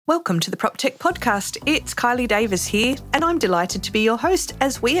Welcome to the PropTech Podcast. It's Kylie Davis here, and I'm delighted to be your host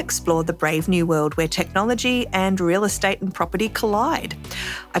as we explore the brave new world where technology and real estate and property collide.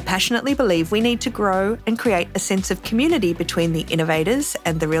 I passionately believe we need to grow and create a sense of community between the innovators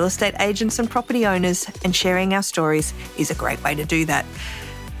and the real estate agents and property owners, and sharing our stories is a great way to do that.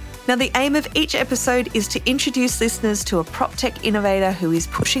 Now, the aim of each episode is to introduce listeners to a PropTech innovator who is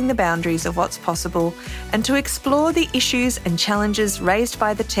pushing the boundaries of what's possible and to explore the issues and challenges raised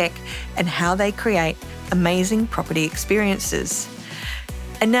by the tech and how they create amazing property experiences.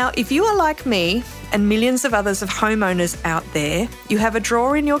 And now, if you are like me and millions of others of homeowners out there, you have a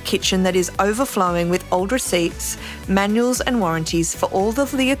drawer in your kitchen that is overflowing with old receipts, manuals and warranties for all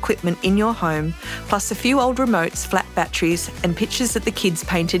of the equipment in your home, plus a few old remotes, flat batteries and pictures that the kids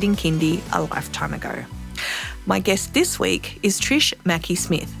painted in kindy a lifetime ago. My guest this week is Trish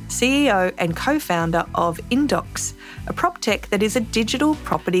Mackie-Smith, CEO and co-founder of Inndox, a PropTech that is a digital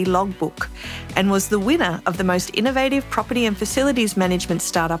property logbook, and was the winner of the most innovative property and facilities management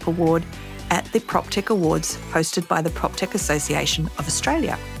startup award at the PropTech Awards hosted by the PropTech Association of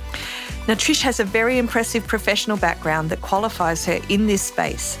Australia. Now, Trish has a very impressive professional background that qualifies her in this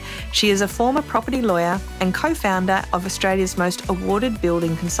space. She is a former property lawyer and co-founder of Australia's most awarded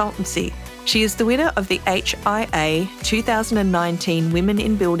building consultancy. She is the winner of the HIA 2019 Women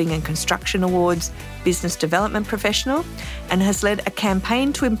in Building and Construction Awards Business Development Professional, and has led a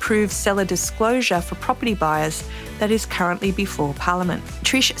campaign to improve seller disclosure for property buyers that is currently before Parliament.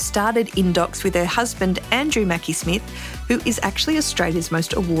 Trish started Inndox with her husband, Andrew Mackie-Smith, who is actually Australia's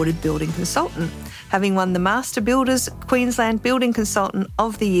most awarded building consultant, having won the Master Builders Queensland Building Consultant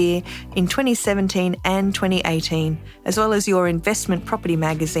of the Year in 2017 and 2018, as well as your Investment Property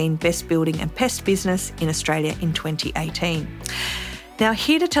Magazine Best Building and Pest Business in Australia in 2018. Now,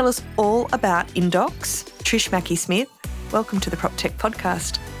 here to tell us all about Inndox, Trish Mackie-Smith. Welcome to the PropTech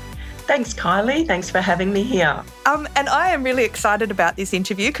Podcast. Thanks, Kylie. Thanks for having me here. And I am really excited about this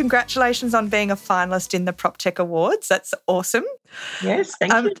interview. Congratulations on being a finalist in the PropTech Awards. That's awesome. Yes,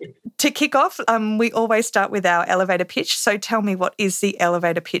 thank you. To kick off, we always start with our elevator pitch. So tell me, what is the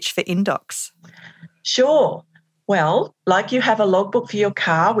elevator pitch for Inndox? Sure. Well, like you have a logbook for your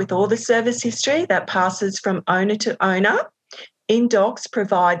car with all the service history that passes from owner to owner, Inndox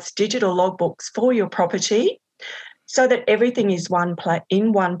provides digital logbooks for your property so that everything is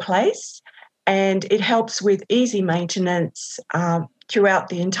in one place, and it helps with easy maintenance throughout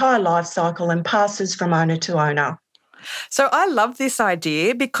the entire life cycle and passes from owner to owner. So I love this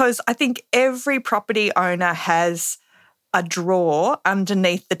idea because I think every property owner has a drawer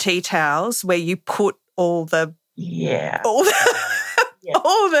underneath the tea towels where you put all the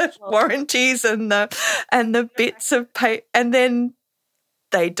warranties and the bits of paper, and then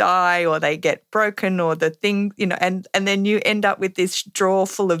they die or they get broken or the thing, and then you end up with this drawer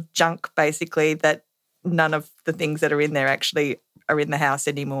full of junk, basically, that none of the things that are in there actually are in the house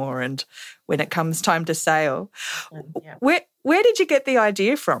anymore. And when it comes time to sale, where did you get the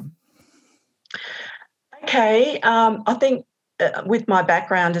idea from? Okay, I think with my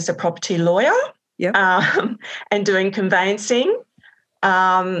background as a property lawyer, and doing conveyancing,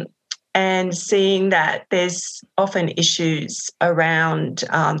 and seeing that there's often issues around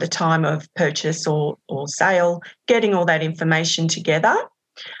the time of purchase or sale, getting all that information together,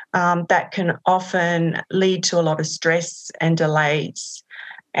 that can often lead to a lot of stress and delays.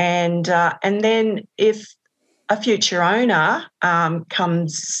 And then if a future owner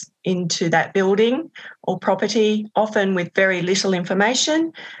comes into that building or property, often with very little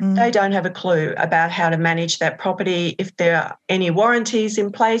information, they don't have a clue about how to manage that property, if there are any warranties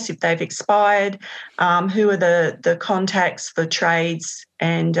in place, if they've expired, who are the contacts for trades,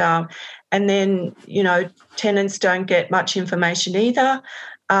 and then tenants don't get much information either,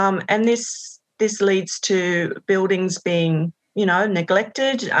 and this leads to buildings being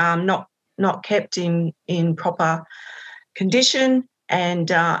neglected, not kept in proper condition.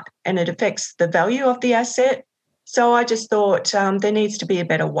 And it affects the value of the asset. So I just thought there needs to be a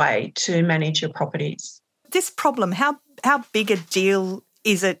better way to manage your properties. This problem, how big a deal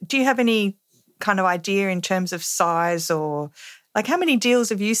is it? Do you have any kind of idea in terms of size, or like how many deals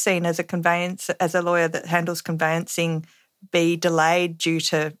have you seen as a lawyer that handles conveyancing, be delayed due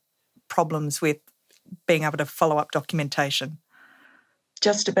to problems with being able to follow up documentation?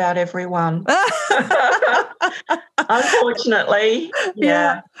 Just about everyone. Unfortunately,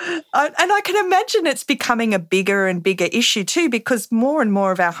 yeah. And I can imagine it's becoming a bigger and bigger issue too, because more and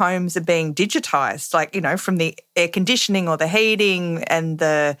more of our homes are being digitised, from the air conditioning or the heating and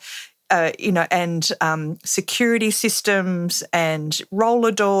the security systems and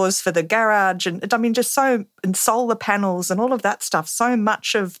roller doors for the garage, and and solar panels and all of that stuff. So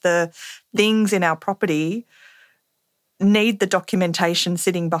much of the things in our property need the documentation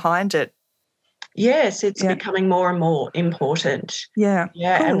sitting behind it. Yes, it's becoming more and more important. Yeah.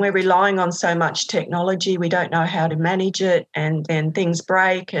 Yeah, cool. and we're relying on so much technology. We don't know how to manage it, and then things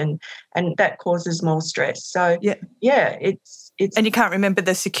break, and that causes more stress. So it's and you can't remember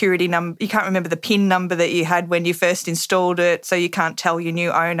the security number. You can't remember the PIN number that you had when you first installed it, so you can't tell your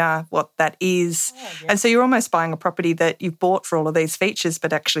new owner what that is. And so you're almost buying a property that you've bought for all of these features,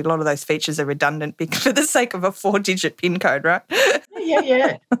 but actually a lot of those features are redundant for the sake of a 4-digit PIN code, right?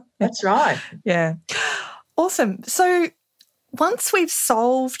 Yeah. That's right. Yeah. Awesome. So once we've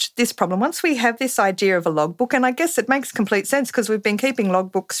solved this problem, once we have this idea of a logbook, and I guess it makes complete sense because we've been keeping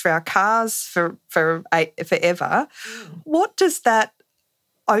logbooks for our cars for forever, what does that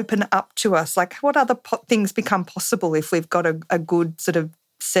open up to us? Like, what other things become possible if we've got a good sort of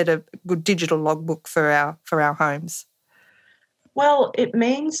set of good digital logbook for our homes? Well, it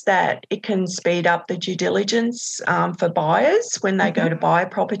means that it can speed up the due diligence for buyers when they go to buy a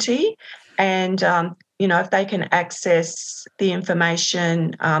property, and if they can access the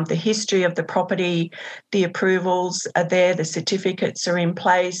information, the history of the property, the approvals are there, the certificates are in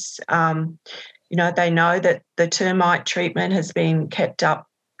place. They know that the termite treatment has been kept up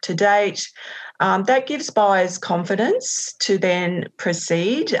to date. That gives buyers confidence to then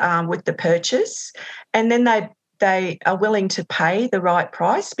proceed with the purchase, and then they are willing to pay the right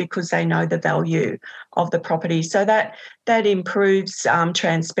price because they know the value of the property. So that improves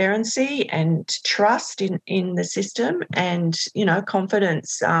transparency and trust in the system, and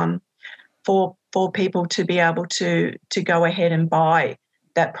confidence for people to be able to go ahead and buy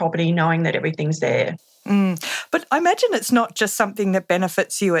that property knowing that everything's there. But I imagine it's not just something that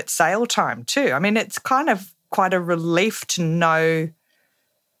benefits you at sale time too. I mean, it's kind of quite a relief to know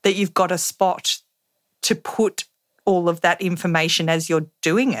that you've got a spot to put all of that information as you're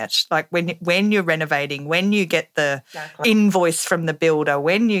doing it. Like when you're renovating, when you get the invoice from the builder,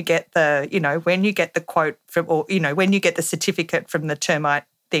 when you get the quote from, or when you get the certificate from the termite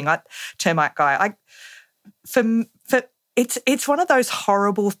guy. It's one of those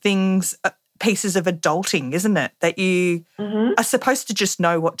horrible things, pieces of adulting, isn't it? That you are supposed to just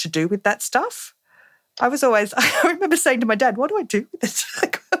know what to do with that stuff. I remember saying to my dad, "What do I do with this?"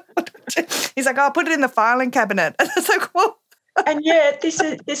 He's like, "I'll put it in the filing cabinet." And it's like, "Well," and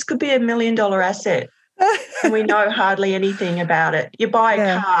this could be $1 million asset, and we know hardly anything about it. You buy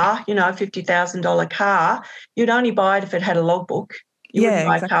a car, a $50,000 car. You'd only buy it if it had a logbook. You wouldn't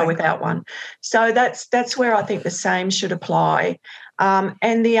buy a car without one. So that's where I think the same should apply.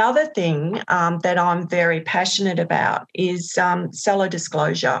 And the other thing that I'm very passionate about is seller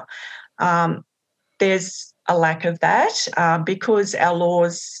disclosure. There's a lack of that because our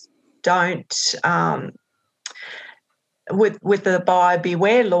laws don't, with the buyer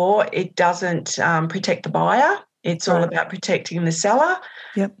beware law, it doesn't protect the buyer. It's all about protecting the seller.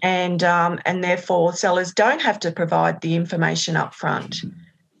 Yep. And therefore sellers don't have to provide the information up front. Right.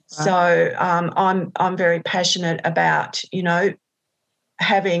 So I'm very passionate about,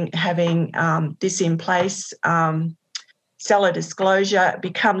 having this in place. Seller disclosure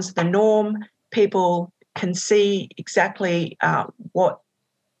becomes the norm. People can see exactly what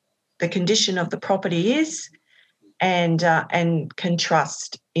the condition of the property is, and can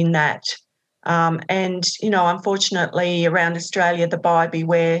trust in that. Unfortunately, around Australia, the buyer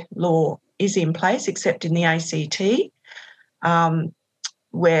beware law is in place, except in the ACT,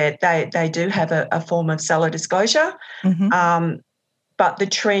 where they do have a form of seller disclosure. But the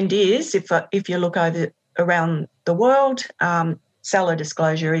trend is, if you look around the world, seller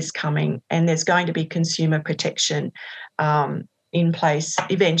disclosure is coming, and there's going to be consumer protection in place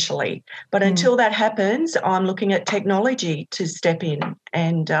eventually. But until that happens, I'm looking at technology to step in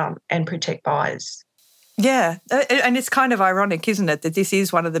and protect buyers. Yeah, and it's kind of ironic, isn't it, that this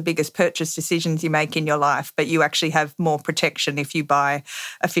is one of the biggest purchase decisions you make in your life, but you actually have more protection if you buy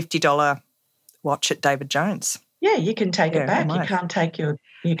a $50 watch at David Jones. Yeah, you can take it back. You can't take your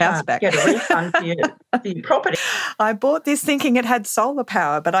house back. Get a refund for your property. I bought this thinking it had solar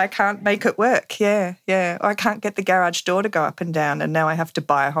power, but I can't make it work. Yeah. I can't get the garage door to go up and down, and now I have to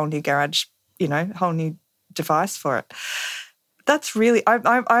buy a whole new garage, whole new device for it. That's really,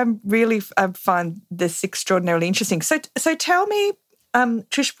 I really find this extraordinarily interesting. So tell me,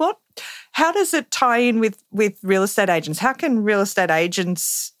 Trish, how does it tie in with real estate agents? How can real estate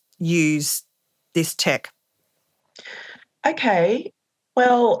agents use this tech? Okay,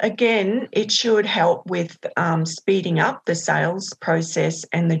 Well, again, it should help with speeding up the sales process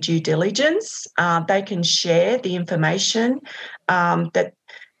and the due diligence. They can share the information that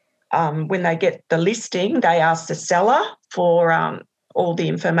when they get the listing, they ask the seller for all the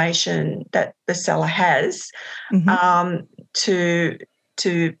information that the seller has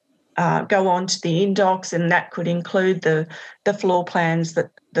to go on to the Inndox, and that could include the floor plans,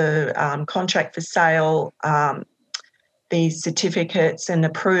 the contract for sale, the certificates and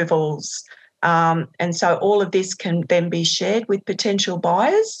approvals. And so all of this can then be shared with potential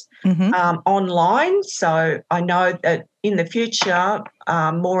buyers online. So I know that in the future,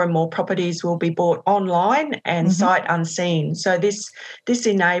 more and more properties will be bought online and sight unseen. So this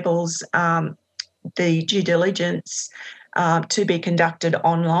enables the due diligence to be conducted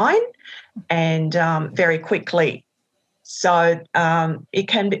online and very quickly. So it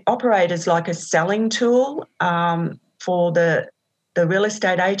can operate as like a selling tool for the real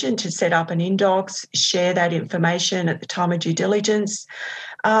estate agent to set up an Inndox, share that information at the time of due diligence.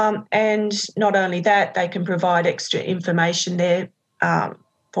 And not only that, they can provide extra information there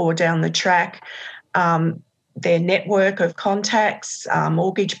for down the track. Their network of contacts,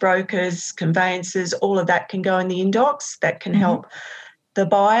 mortgage brokers, conveyancers, all of that can go in the Inndox. That can help the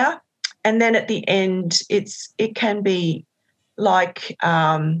buyer. And then at the end, it can be like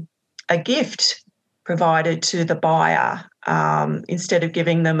a gift provided to the buyer. Instead of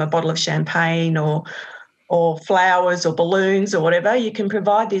giving them a bottle of champagne or flowers or balloons or whatever, you can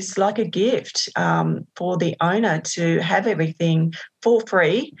provide this like a gift for the owner to have everything for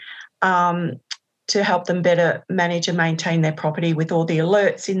free to help them better manage and maintain their property with all the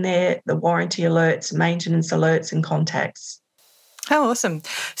alerts in there, the warranty alerts, maintenance alerts and contacts. How awesome.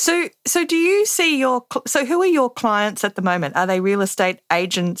 So do you see so who are your clients at the moment? Are they real estate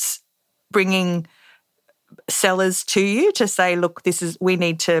agents bringing sellers to you to say, look, we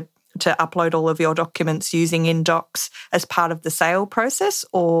need to upload all of your documents using Inndox as part of the sale process?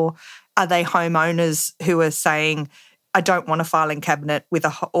 Or are they homeowners who are saying, I don't want a filing cabinet with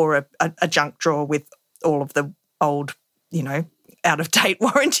a junk drawer with all of the old, out-of-date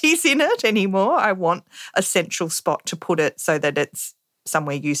warranties in it anymore. I want a central spot to put it so that it's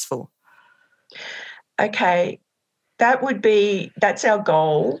somewhere useful. Okay, that's our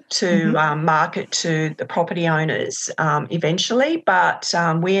goal to market to the property owners eventually, but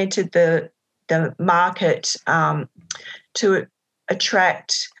we entered the market to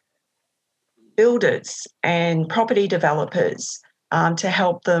attract builders and property developers to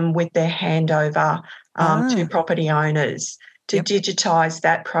help them with their handover to property owners to digitise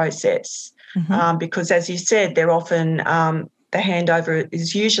that process. Because, as you said, they're often the handover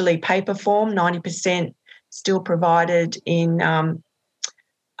is usually paper form, 90% still provided in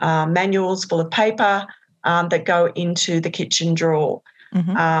manuals full of paper that go into the kitchen drawer.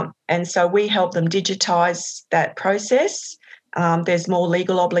 And so we help them digitise that process. There's more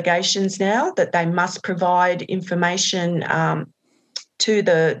legal obligations now that they must provide information to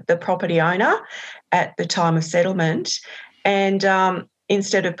the property owner at the time of settlement. And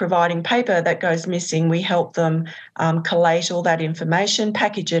instead of providing paper that goes missing, we help them collate all that information,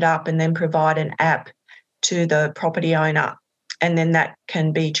 package it up, and then provide an app to the property owner. And then that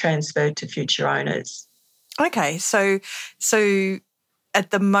can be transferred to future owners. Okay, so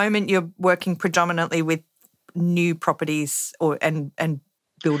at the moment you're working predominantly with new properties and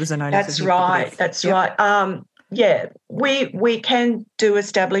builders and owners. That's right. That's right. Yeah, we can do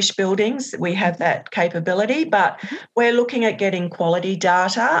established buildings. We have that capability, but we're looking at getting quality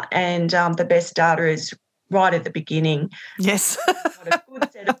data, and the best data is right at the beginning. Yes,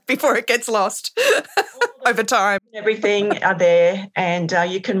 before it gets lost over time. Everything are there, and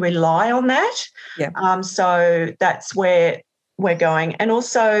you can rely on that. Yeah. So that's where we're going. And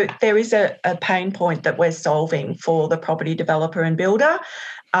also there is a pain point that we're solving for the property developer and builder.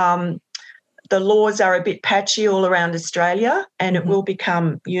 The laws are a bit patchy all around Australia, and it will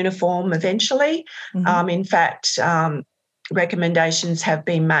become uniform eventually. In fact, recommendations have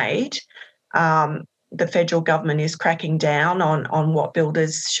been made. The federal government is cracking down on what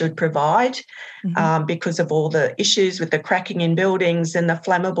builders should provide because of all the issues with the cracking in buildings and the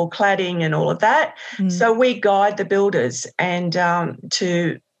flammable cladding and all of that. So we guide the builders and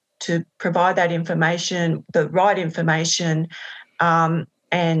to provide that information, the right information,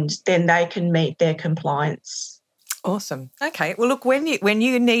 and then they can meet their compliance. Awesome. Okay. Well, look, when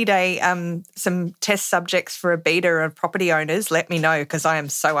you need some test subjects for a beta of property owners, let me know, because I am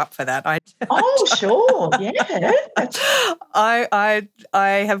so up for that. Sure. Yeah. I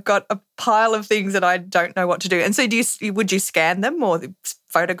have got a pile of things that I don't know what to do. And so would you scan them or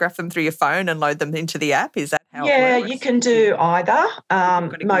photograph them through your phone and load them into the app? Is that how it Yeah, works? you can do either.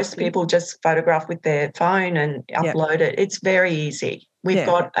 Got a Most good- people just photograph with their phone and upload it. It's very easy. We've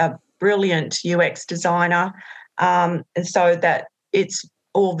got a brilliant UX designer, and so that it's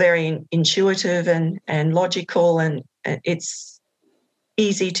all very intuitive and logical, and it's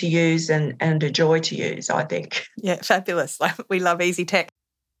easy to use and a joy to use, I think. Yeah, fabulous. We love easy tech.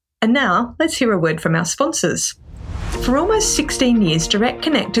 And now let's hear a word from our sponsors. For almost 16 years, Direct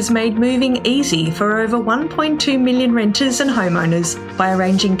Connect has made moving easy for over 1.2 million renters and homeowners by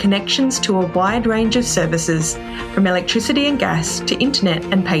arranging connections to a wide range of services, from electricity and gas to internet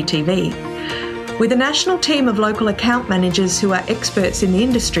and pay TV. With a national team of local account managers who are experts in the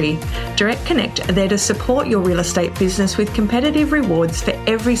industry, Direct Connect are there to support your real estate business with competitive rewards for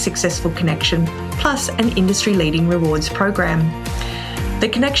every successful connection, plus an industry-leading rewards program. The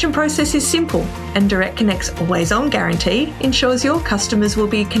connection process is simple, and Direct Connect's always-on guarantee ensures your customers will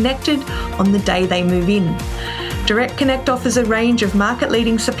be connected on the day they move in. Direct Connect offers a range of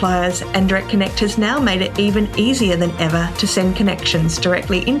market-leading suppliers, and Direct Connect has now made it even easier than ever to send connections,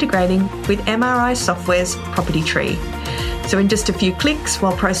 directly integrating with MRI Software's Property Tree. So in just a few clicks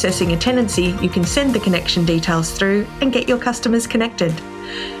while processing a tenancy, you can send the connection details through and get your customers connected.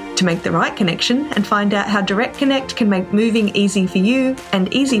 To make the right connection and find out how Direct Connect can make moving easy for you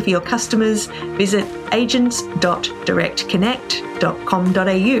and easy for your customers, visit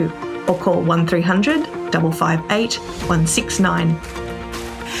agents.directconnect.com.au or call 1300 558 169.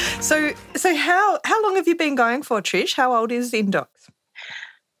 So how long have you been going for, Trish? How old is Inndox?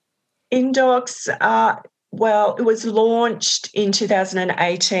 Inndox, well, it was launched in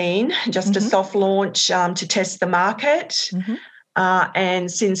 2018, just a soft launch to test the market.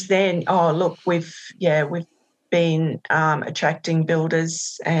 And since then, we've been attracting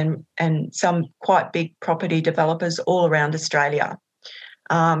builders and some quite big property developers all around Australia,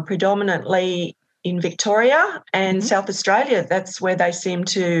 predominantly in Victoria and South Australia. That's where they seem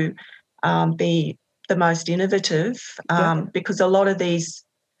to be the most innovative, because a lot of these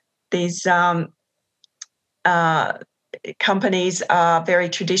companies are very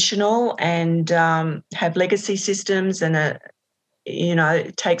traditional and have legacy systems, and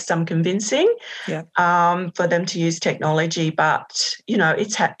it takes some convincing for them to use technology. But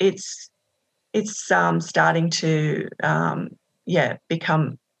it's starting to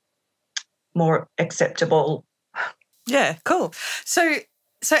become more acceptable. Yeah, cool. So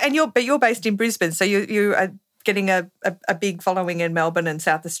and you're based in Brisbane, so you are getting a big following in Melbourne and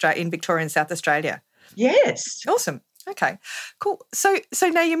South Australia, in Victoria and South Australia. Yes. Awesome. Okay, cool. So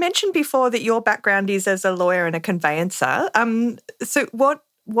now you mentioned before that your background is as a lawyer and a conveyancer. So what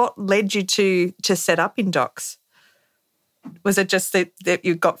led you to set up Inndox? Was it just that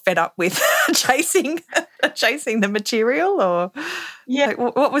you got fed up with chasing the material, or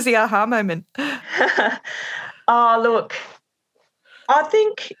what was the aha moment? Look, I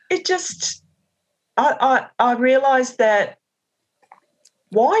think it just I realised that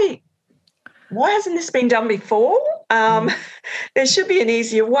why hasn't this been done before? There should be an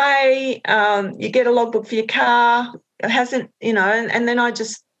easier way. You get a logbook for your car. It hasn't, and then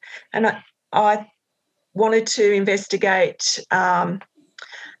I wanted to investigate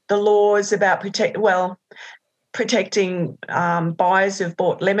the laws about protecting buyers who've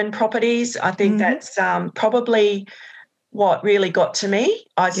bought lemon properties. I think that's probably what really got to me.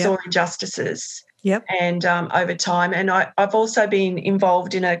 I saw injustices. Yep. And over time, and I've also been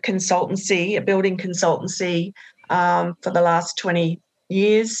involved in a building consultancy for the last 20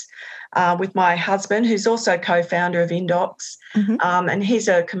 years with my husband, who's also co-founder of Inndox, and he's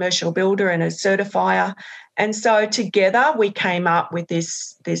a commercial builder and a certifier. And so together we came up with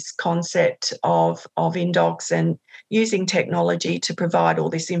this concept of Inndox and using technology to provide all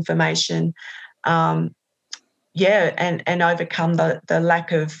this information, and overcome the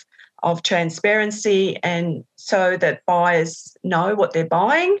lack of transparency, and so that buyers know what they're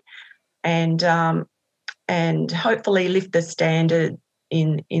buying, and hopefully lift the standard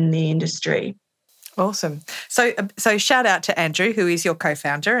in the industry. Awesome. So shout out to Andrew, who is your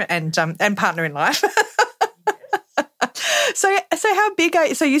co-founder and partner in life. So how big are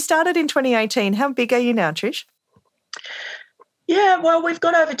you? So you started in 2018. How big are you now, Trish? Yeah, well, we've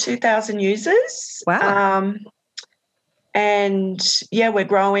got over 2,000 users. Wow. And we're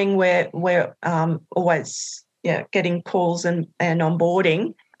growing. We're always getting calls and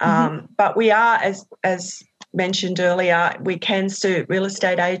onboarding. But we are, as mentioned earlier, we can suit real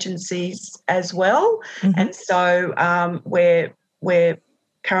estate agencies as well. And so we're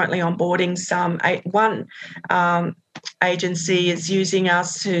currently onboarding one agency is using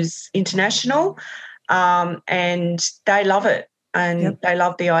us who's international, and they love it. and they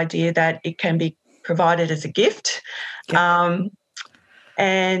love the idea that it can be provided as a gift. Yep.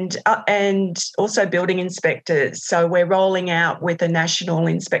 And also building inspectors. So we're rolling out with a national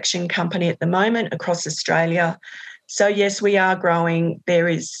inspection company at the moment across Australia. So, yes, we are growing. There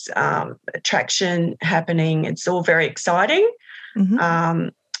is traction happening. It's all very exciting. Mm-hmm.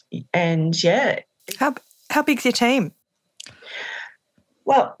 How big's your team?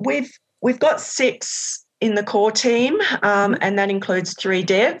 Well, we've got 6 in the core team, and that includes 3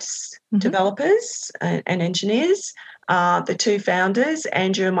 devs, developers and engineers, the 2 founders,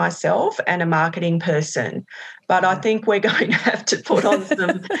 Andrew and myself, and a marketing person. But I think we're going to have to put on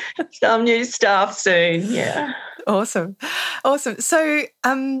some new staff soon. Yeah. Awesome. So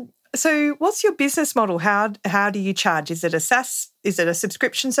what's your business model? How do you charge? Is it a SaaS? Is it a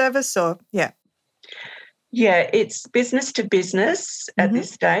subscription service or Yeah, it's business to business at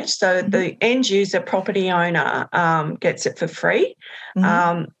this stage. So the end user property owner gets it for free.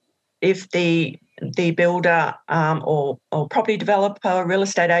 If the builder or property developer, real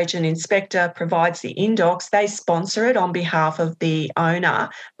estate agent, inspector provides the Inndox, they sponsor it on behalf of the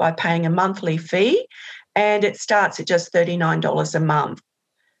owner by paying a monthly fee, and it starts at just $39 a month.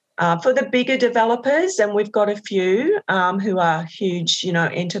 For the bigger developers, and we've got a few who are huge,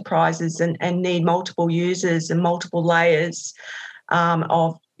 enterprises and need multiple users and multiple layers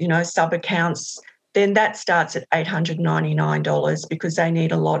of, sub-accounts, then that starts at $899 because they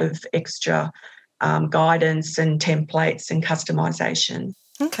need a lot of extra guidance and templates and customisation.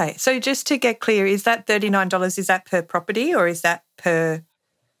 Okay, so just to get clear, is that $39, is that per property or is that per,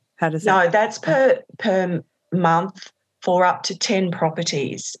 how does that? No, that's per month for up to 10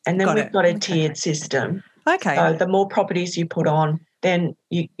 properties. And then we've got a tiered system. Okay. So the more properties you put on, then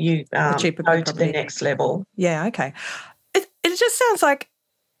you go to the next level. Yeah, okay. It just sounds like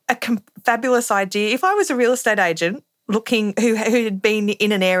a fabulous idea. If I was a real estate agent who had been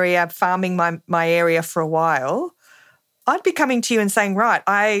in an area, farming my area for a while, I'd be coming to you and saying, right,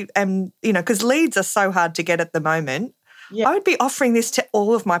 I am, because leads are so hard to get at the moment. Yep. I would be offering this to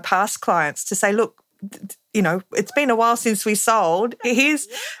all of my past clients to say, look, it's been a while since we sold.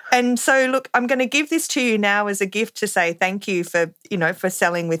 And so look, I'm going to give this to you now as a gift to say thank you for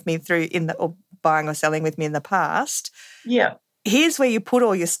selling with me or buying or selling with me in the past. Yeah. Here's where you put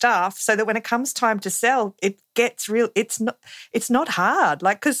all your stuff so that when it comes time to sell, it gets real. It's not hard.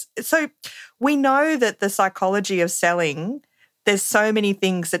 So we know that the psychology of selling, there's so many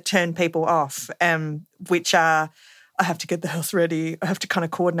things that turn people off, which are, I have to get the house ready. I have to kind of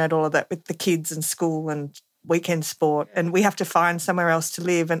coordinate all of that with the kids and school and weekend sport, and we have to find somewhere else to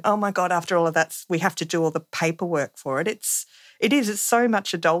live. And, oh, my God, after all of that, we have to do all the paperwork for it. It's so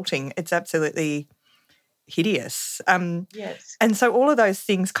much adulting. It's absolutely hideous. Yes. And so all of those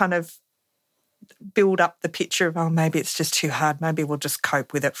things kind of build up the picture of, oh, maybe it's just too hard. Maybe we'll just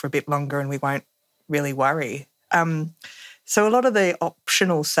cope with it for a bit longer and we won't really worry. So a lot of the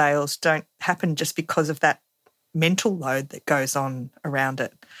optional sales don't happen just because of that mental load that goes on around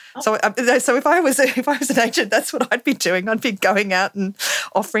it. Oh. So if I was an agent, that's what I'd be doing. I'd be going out and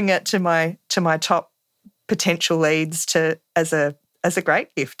offering it to my top potential leads as a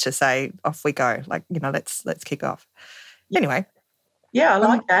great gift to say, off we go. Let's kick off. Anyway. Yeah, I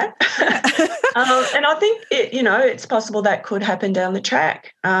like that. And I think it's possible that could happen down the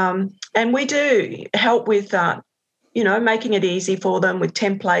track. And we do help with making it easy for them with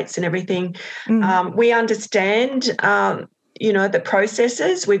templates and everything. We understand, the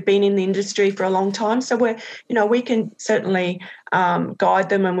processes. We've been in the industry for a long time, so we can certainly guide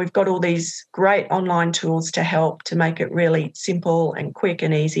them, and we've got all these great online tools to help to make it really simple and quick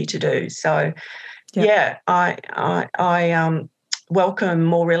and easy to do. So, I welcome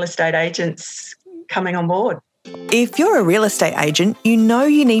more real estate agents coming on board. If you're a real estate agent, you know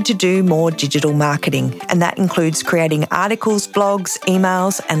you need to do more digital marketing, and that includes creating articles, blogs,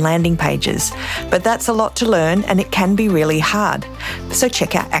 emails, and landing pages. But that's a lot to learn, and it can be really hard. So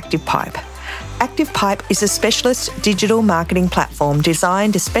check out ActivePipe. ActivePipe is a specialist digital marketing platform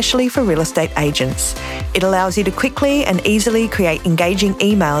designed especially for real estate agents. It allows you to quickly and easily create engaging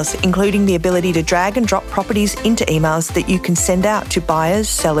emails, including the ability to drag and drop properties into emails that you can send out to buyers,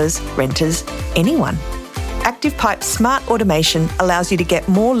 sellers, renters, anyone. ActivePipe's smart automation allows you to get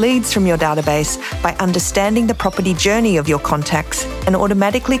more leads from your database by understanding the property journey of your contacts and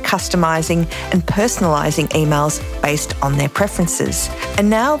automatically customising and personalising emails based on their preferences. And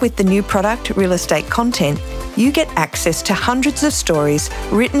now with the new product, Real Estate Content, you get access to hundreds of stories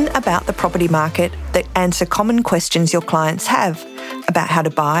written about the property market that answer common questions your clients have about how to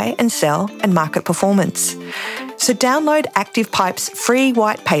buy and sell and market performance. So download ActivePipe's free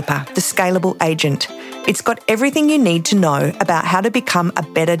white paper, The Scalable Agent, It's got everything you need to know about how to become a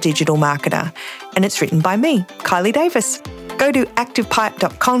better digital marketer. And it's written by me, Kylie Davis. Go to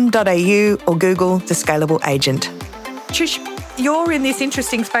activepipe.com.au or Google The Scalable Agent. Trish, you're in this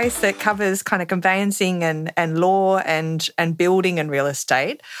interesting space that covers kind of conveyancing and law and building and real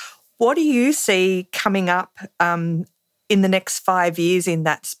estate. What do you see coming up in the next 5 years in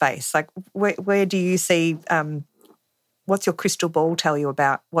that space? Like, where do you see, what's your crystal ball tell you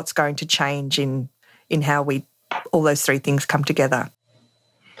about what's going to change in how all those three things come together?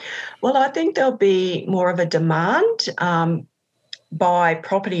 Well, I think there'll be more of a demand by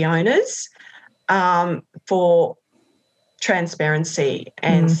property owners for transparency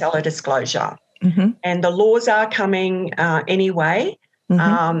and seller disclosure. And the laws are coming anyway,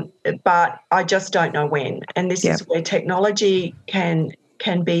 but I just don't know when. And this is where technology can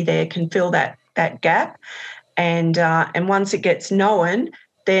be there, can fill that gap. And once it gets known,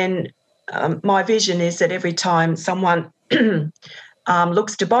 then my vision is that every time someone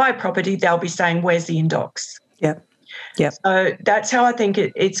looks to buy a property, they'll be saying, "Where's the Inndox?" Yep. So that's how I think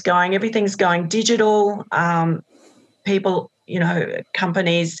it's going. Everything's going digital. People,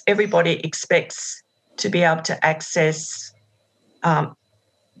 companies, everybody expects to be able to access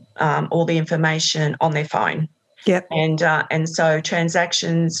all the information on their phone. Yep. And so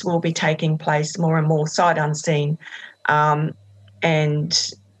transactions will be taking place more and more sight unseen, and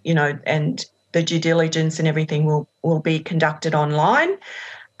the due diligence and everything will be conducted online.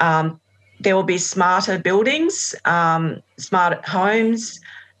 There will be smarter buildings, smart homes,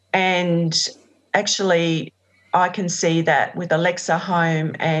 and actually I can see that with Alexa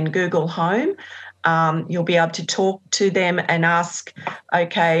Home and Google Home, you'll be able to talk to them and ask,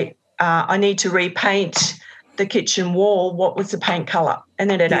 okay, I need to repaint the kitchen wall. What was the paint colour? And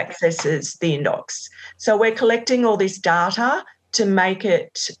then it accesses the Inndox. So we're collecting all this data to make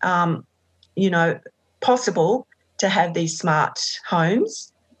it, possible to have these smart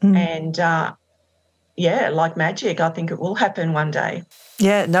homes. And, like magic, I think it will happen one day.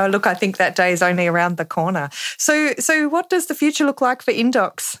 Yeah, no, look, I think that day is only around the corner. So what does the future look like for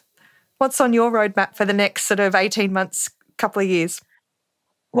Inndox? What's on your roadmap for the next sort of 18 months, couple of years?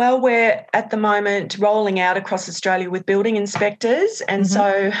 Well, we're at the moment rolling out across Australia with building inspectors, and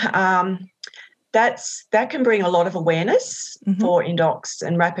so that can bring a lot of awareness for Inndox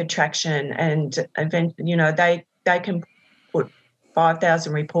and rapid traction, and they can put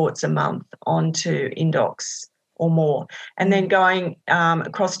 5,000 reports a month onto Inndox or more. And then going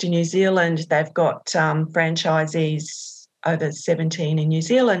across to New Zealand, they've got franchisees over 17 in New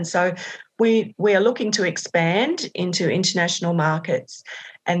Zealand. So we are looking to expand into international markets.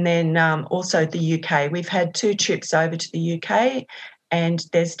 And then also the UK. We've had 2 trips over to the UK, and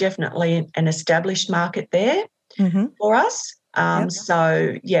there's definitely an established market there for us.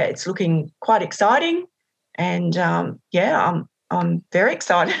 So, it's looking quite exciting. And, I'm very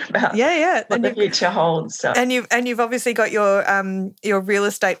excited about what the future holds. So. And you've obviously got your real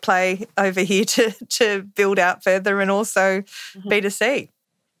estate play over here to build out further, and also B2C.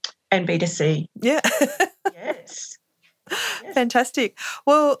 And B2C. Yeah. Yes. Fantastic.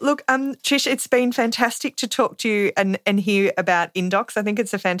 Well, look, Trish, it's been fantastic to talk to you and hear about Inndox. I think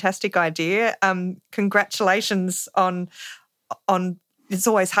it's a fantastic idea. Congratulations on it's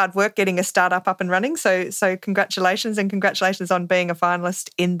always hard work getting a startup up and running. So congratulations, and congratulations on being a finalist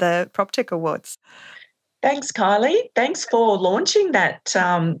in the PropTech Awards. Thanks, Kylie. Thanks for launching that,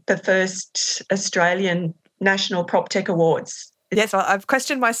 the first Australian National PropTech Awards. Yes, well, I've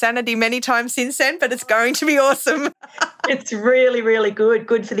questioned my sanity many times since then, but it's going to be awesome. It's really, really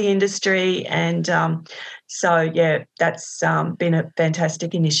good for the industry. And that's been a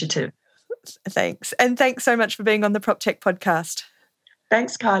fantastic initiative. Thanks. And thanks so much for being on the PropTech podcast.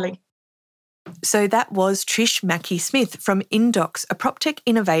 Thanks, Kylie. So that was Trish Mackie-Smith from Inndox, a PropTech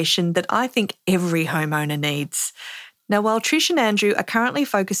innovation that I think every homeowner needs. Now, while Trish and Andrew are currently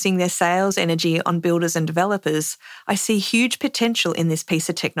focusing their sales energy on builders and developers, I see huge potential in this piece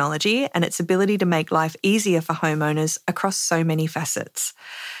of technology and its ability to make life easier for homeowners across so many facets.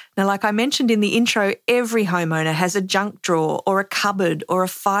 Now, like I mentioned in the intro, every homeowner has a junk drawer or a cupboard or a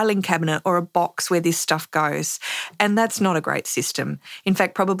filing cabinet or a box where this stuff goes. And that's not a great system. In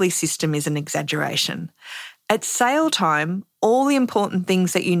fact, probably system is an exaggeration. At sale time, all the important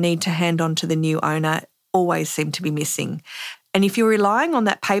things that you need to hand on to the new owner always seem to be missing. And if you're relying on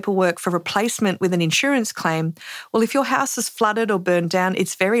that paperwork for replacement with an insurance claim, well, if your house is flooded or burned down,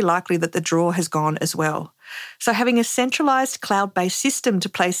 it's very likely that the drawer has gone as well. So having a centralised cloud-based system to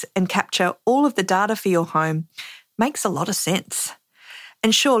place and capture all of the data for your home makes a lot of sense.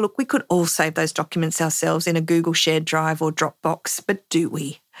 And sure, look, we could all save those documents ourselves in a Google Shared Drive or Dropbox, but do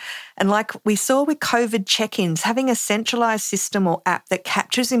we? And like we saw with COVID check-ins, having a centralised system or app that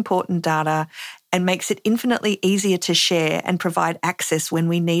captures important data and makes it infinitely easier to share and provide access when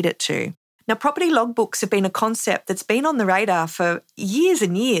we need it to. Now, property logbooks have been a concept that's been on the radar for years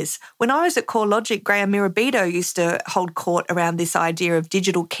and years. When I was at CoreLogic, Graham Mirabito used to hold court around this idea of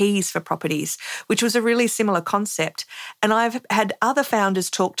digital keys for properties, which was a really similar concept. And I've had other founders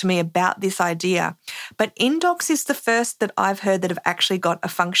talk to me about this idea. But Inndox is the first that I've heard that have actually got a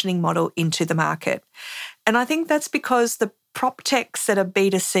functioning model into the market. And I think that's because the prop techs that are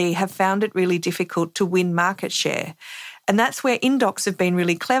B2C have found it really difficult to win market share. And that's where Inndox have been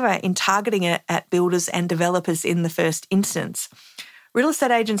really clever in targeting it at builders and developers in the first instance. Real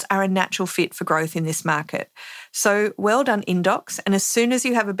estate agents are a natural fit for growth in this market. So well done, Inndox. And as soon as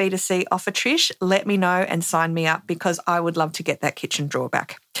you have a B2C offer, Trish, let me know and sign me up because I would love to get that kitchen drawer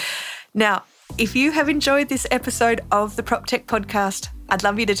back. Now, if you have enjoyed this episode of the PropTech Podcast, I'd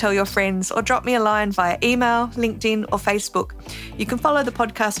love you to tell your friends or drop me a line via email, LinkedIn or Facebook. You can follow the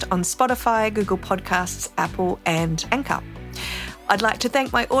podcast on Spotify, Google Podcasts, Apple and Anchor. I'd like to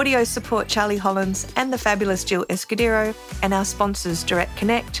thank my audio support, Charlie Hollins, and the fabulous Jill Escudero, and our sponsors, Direct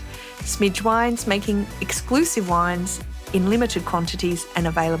Connect, Smidge Wines, making exclusive wines in limited quantities and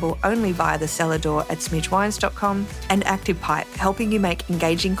available only via the cellar door at smidgewines.com, and ActivePipe, helping you make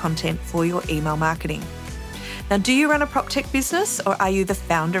engaging content for your email marketing. Now, do you run a PropTech business or are you the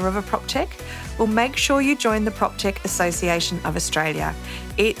founder of a PropTech? Well, make sure you join the PropTech Association of Australia.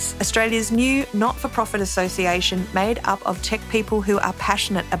 It's Australia's new not-for-profit association made up of tech people who are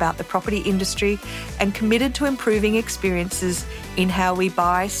passionate about the property industry and committed to improving experiences in how we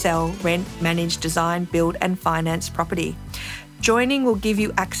buy, sell, rent, manage, design, build and finance property. Joining will give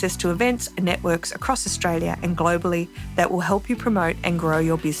you access to events and networks across Australia and globally that will help you promote and grow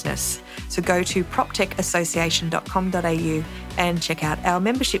your business. So go to proptechassociation.com.au and check out our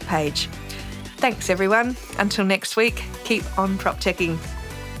membership page. Thanks everyone. Until next week, keep on PropTeching.